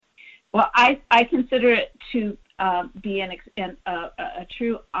Well, I consider it to be a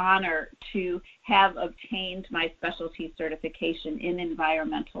true honor to have obtained my specialty certification in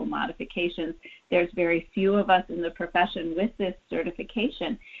environmental modifications. There's very few of us in the profession with this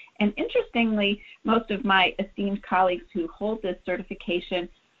certification. And interestingly, most of my esteemed colleagues who hold this certification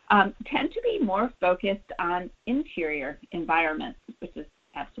tend to be more focused on interior environments, which is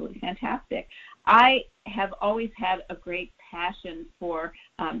absolutely fantastic. I have always had a great passion for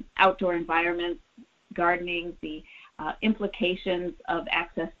outdoor environments, gardening, the implications of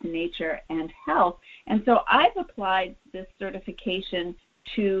access to nature and health. And so I've applied this certification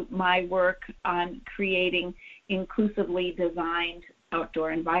to my work on creating inclusively designed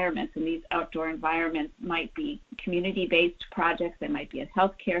outdoor environments. And these outdoor environments might be community-based projects, they might be at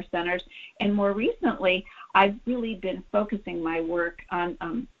healthcare centers, and more recently, I've really been focusing my work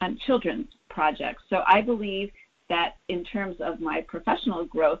on children's projects. So I believe that in terms of my professional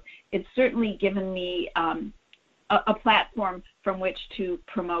growth, it's certainly given me a platform from which to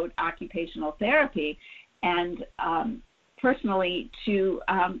promote occupational therapy, and personally to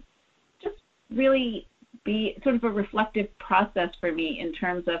just really be sort of a reflective process for me in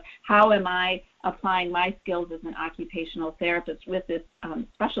terms of how am I applying my skills as an occupational therapist with this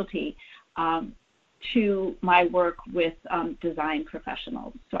specialty to my work with design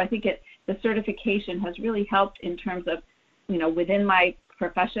professionals. So I think the certification has really helped in terms of, within my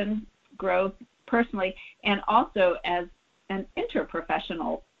profession growth personally, and also as an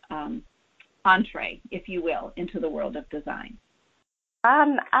interprofessional entree, if you will, into the world of design.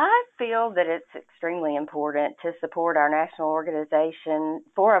 I feel that it's extremely important to support our national organization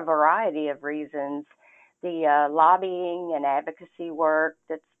for a variety of reasons. The lobbying and advocacy work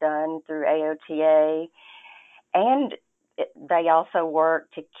that's done through AOTA, and they also work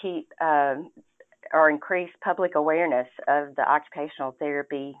to keep or increase public awareness of the occupational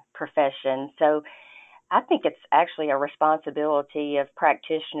therapy profession. So I think it's actually a responsibility of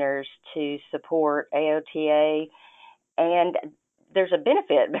practitioners to support AOTA, and there's a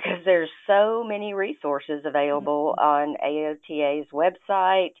benefit because there's so many resources available on AOTA's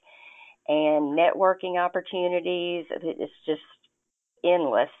website and networking opportunities. It's just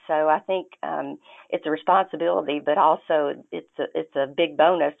endless. So I think it's a responsibility, but also it's a big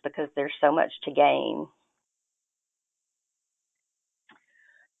bonus because there's so much to gain.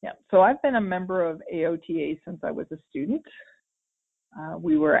 Yeah, so I've been a member of AOTA since I was a student.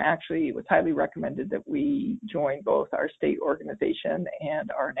 It was highly recommended that we join both our state organization and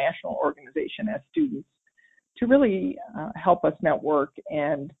our national organization as students to really help us network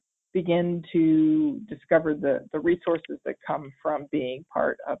and begin to discover the resources that come from being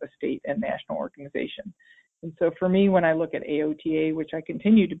part of a state and national organization. And so for me, when I look at AOTA, which I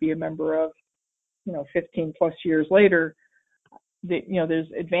continue to be a member of, 15 plus years later, there's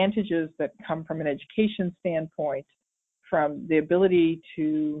advantages that come from an education standpoint, from the ability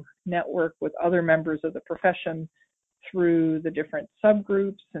to network with other members of the profession through the different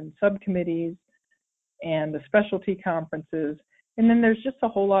subgroups and subcommittees and the specialty conferences. And then there's just a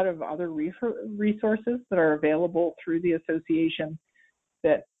whole lot of other resources that are available through the association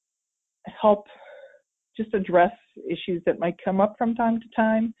that help just address issues that might come up from time to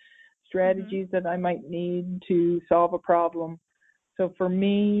time, strategies that I might need to solve a problem. So for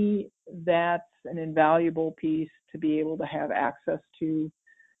me, that's an invaluable piece to be able to have access to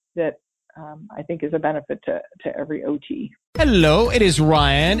that I think is a benefit to every OT. Hello, it is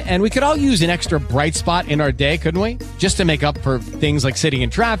Ryan, and we could all use an extra bright spot in our day, couldn't we? Just to make up for things like sitting in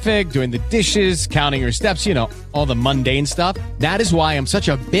traffic, doing the dishes, counting your steps, all the mundane stuff. That is why I'm such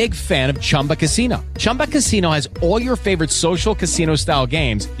a big fan of Chumba Casino. Chumba Casino has all your favorite social casino-style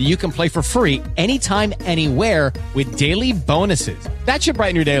games that you can play for free anytime, anywhere with daily bonuses. That should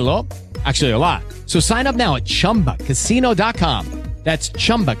brighten your day a little. Actually, a lot. So sign up now at ChumbaCasino.com. That's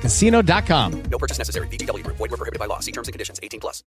ChumbaCasino.com. No purchase necessary. VGW Group. Void where prohibited by law. See terms and conditions. 18+.